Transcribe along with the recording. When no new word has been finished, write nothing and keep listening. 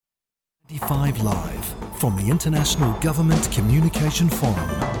5 Live from the International Government Communication Forum.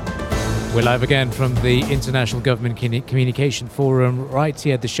 We're live again from the International Government Communication Forum right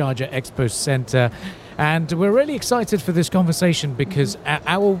here at the Sharjah Expo Centre. And we're really excited for this conversation because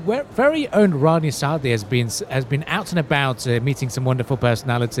our very own Rania Saadi has been out and about meeting some wonderful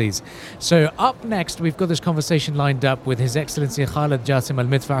personalities. So up next, we've got this conversation lined up with His Excellency Khaled Jassim Al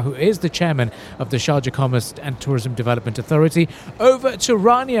Midfa, who is the chairman of the Sharjah Commerce and Tourism Development Authority. Over to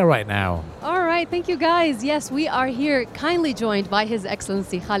Rania right now. All right, thank you guys. Yes, we are here kindly joined by His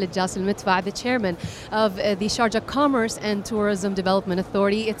Excellency Khaled Jassim Al Midfa, the chairman of the Sharjah Commerce and Tourism Development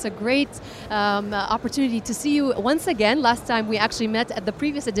Authority. It's a great opportunity to see you once again. Last time we actually met at the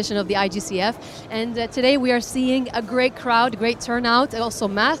previous edition of the IGCF, and today we are seeing a great crowd, great turnout. Also,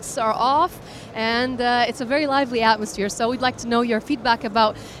 masks are off, and it's a very lively atmosphere. So we'd like to know your feedback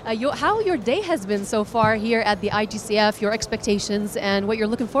about how your day has been so far here at the IGCF, your expectations, and what you're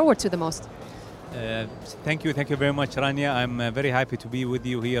looking forward to the most. Thank you very much, Rania. I'm very happy to be with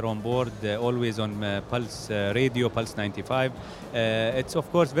you here on board, always on Pulse Radio, Pulse 95. It's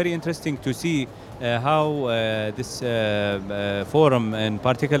of course very interesting to see how this forum in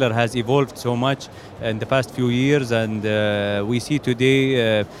particular has evolved so much in the past few years, and we see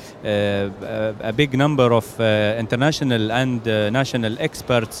today a big number of international and national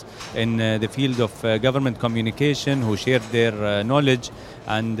experts in the field of government communication who shared their knowledge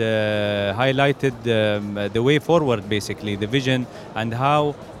and highlighted the way forward, basically the vision and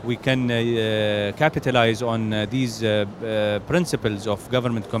how we can capitalize on these principles of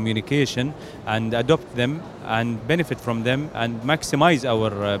government communication and adopt them and benefit from them and maximize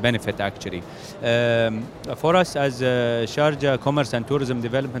our benefit, actually. For us as Sharjah Commerce and Tourism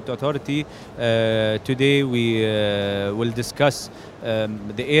Development Authority, today we will discuss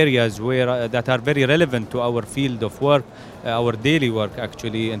the areas that are very relevant to our field of work, our daily work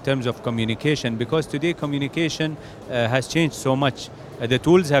actually, in terms of communication, because today communication has changed so much. The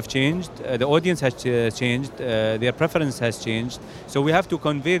tools have changed, the audience has changed, their preference has changed. So we have to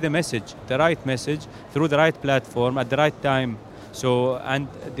convey the message, the right message, through the right platform at the right time. So, and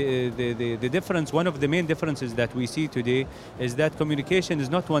the difference, one of the main differences that we see today is that communication is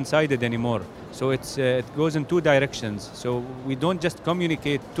not one-sided anymore. So it goes in two directions. So we don't just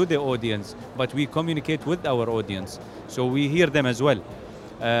communicate to the audience, but we communicate with our audience. So we hear them as well.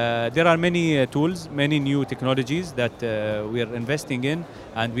 There are many tools, many new technologies that we are investing in,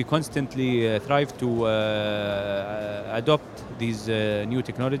 and we constantly strive to adopt these new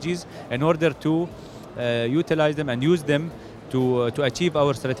technologies in order to utilize them and use them to achieve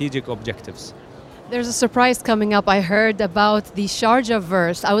our strategic objectives. There's a surprise coming up. I heard about the Sharjah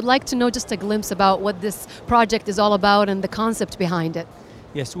Verse. I would like to know just a glimpse about what this project is all about and the concept behind it.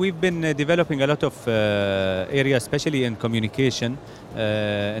 Yes, we've been developing a lot of areas, especially in communication,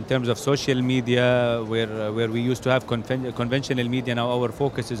 in terms of social media, where we used to have conventional media. Now our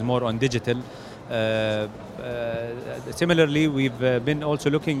focus is more on digital. Similarly, we've been also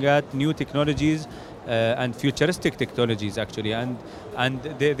looking at new technologies and futuristic technologies, actually, and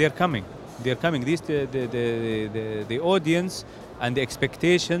they're coming. They're coming. The audience and the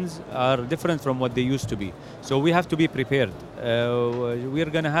expectations are different from what they used to be. So we have to be prepared. We're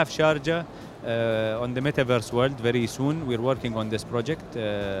going to have Sharjah on the metaverse world very soon. We're working on this project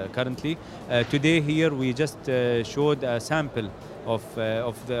currently. Today here we just showed a sample of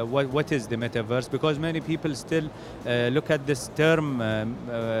what is the metaverse, because many people still look at this term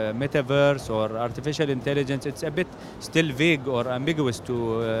metaverse or artificial intelligence. It's a bit still vague or ambiguous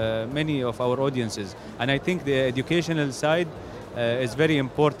to many of our audiences, and I think the educational side is very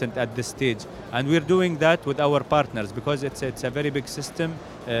important at this stage, and we're doing that with our partners because it's a very big system.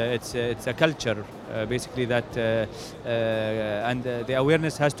 It's a culture basically that and the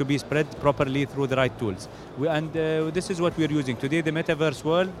awareness has to be spread properly through the right tools. This is what we're using today. The metaverse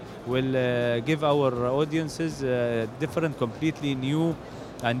world will give our audiences different, completely new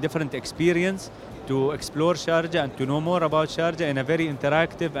and different experience to explore Sharjah and to know more about Sharjah in a very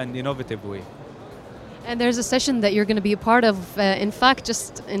interactive and innovative way. And there's a session that you're going to be a part of, in fact,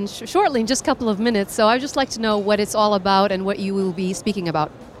 shortly, in just a couple of minutes. So I'd just like to know what it's all about and what you will be speaking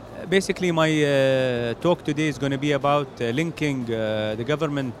about. Basically, my talk today is going to be about linking the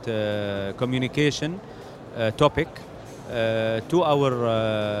government communication topic to our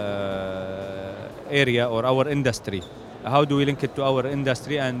area or our industry. How do we link it to our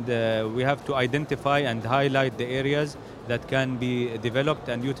industry? And we have to identify and highlight the areas that can be developed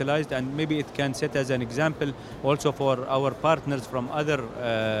and utilized, and maybe it can set as an example also for our partners from other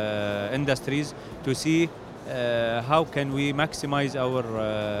industries to see how can we maximize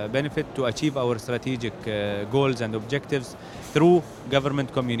our benefit to achieve our strategic goals and objectives through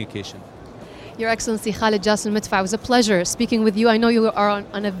government communication. Your Excellency Khalid Jassim Al Midfa, it was a pleasure speaking with you. I know you are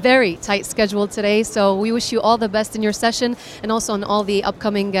on a very tight schedule today, so we wish you all the best in your session and also on all the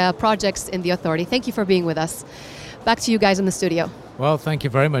upcoming projects in the authority. Thank you for being with us. Back to you guys in the studio. Well, thank you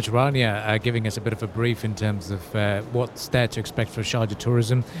very much, Rania, giving us a bit of a brief in terms of what's there to expect for Sharjah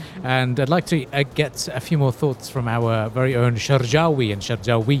tourism. And I'd like to get a few more thoughts from our very own Sharjawi and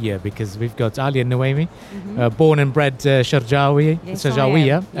Sharjawiya, because we've got Ali and Noemi, born and bred Sharjawi, Yes,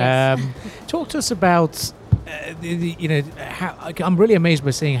 Sharjawiya. Yes. Talk to us about, I'm really amazed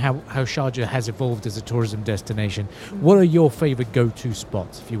by seeing how Sharjah has evolved as a tourism destination. What are your favourite go-to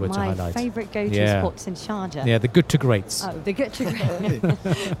spots, if you were to My highlight? favourite go-to spots in Sharjah. Yeah, the good to greats. Oh, the good to great,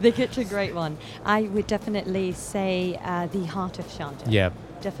 the good to great one. I would definitely say the heart of Sharjah. Yeah.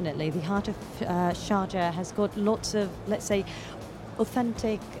 Definitely, the heart of Sharjah has got lots of, let's say,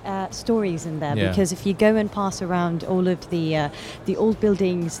 authentic stories in there, because if you go and pass around all of the old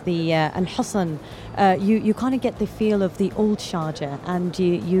buildings, the Al-Husn, you kind of get the feel of the old Sharjah, and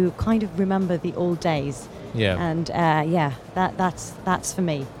you kind of remember the old days. Yeah. And that's for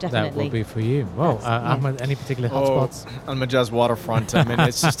me, definitely. That will be for you. Well, Ahmed, any particular hotspots? Al Majaz waterfront. I mean,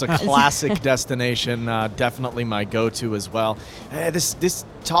 it's just a classic destination. Definitely my go-to as well. This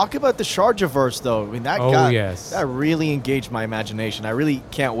talk about the Sharjah verse, though. I mean, that really engaged my imagination. I really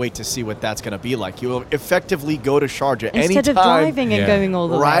can't wait to see what that's going to be like. You'll effectively go to Sharjah instead of driving and going all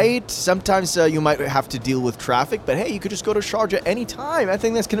the way. Right? Sometimes you might have to deal with traffic, but hey, you could just go to Sharjah anytime. I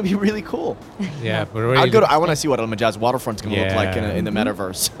think that's going to be really cool. Yeah, but really I want to see what Al Majaz waterfront's going to look like in the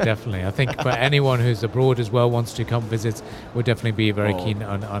metaverse. Definitely. I think for anyone who's abroad as well, wants to come visit, we'll definitely be very keen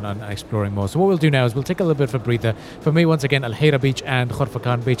on exploring more. So what we'll do now is we'll take a little bit of a breather. For me, once again, Al Hira Beach and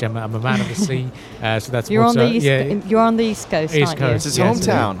Khorfakan Beach. I'm a man of the sea, so that's you're on the East Coast. East Coast. It's his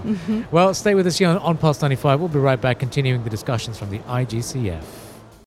hometown. Well, stay with us here on Pulse 95. We'll be right back, continuing the discussions from the IGCF.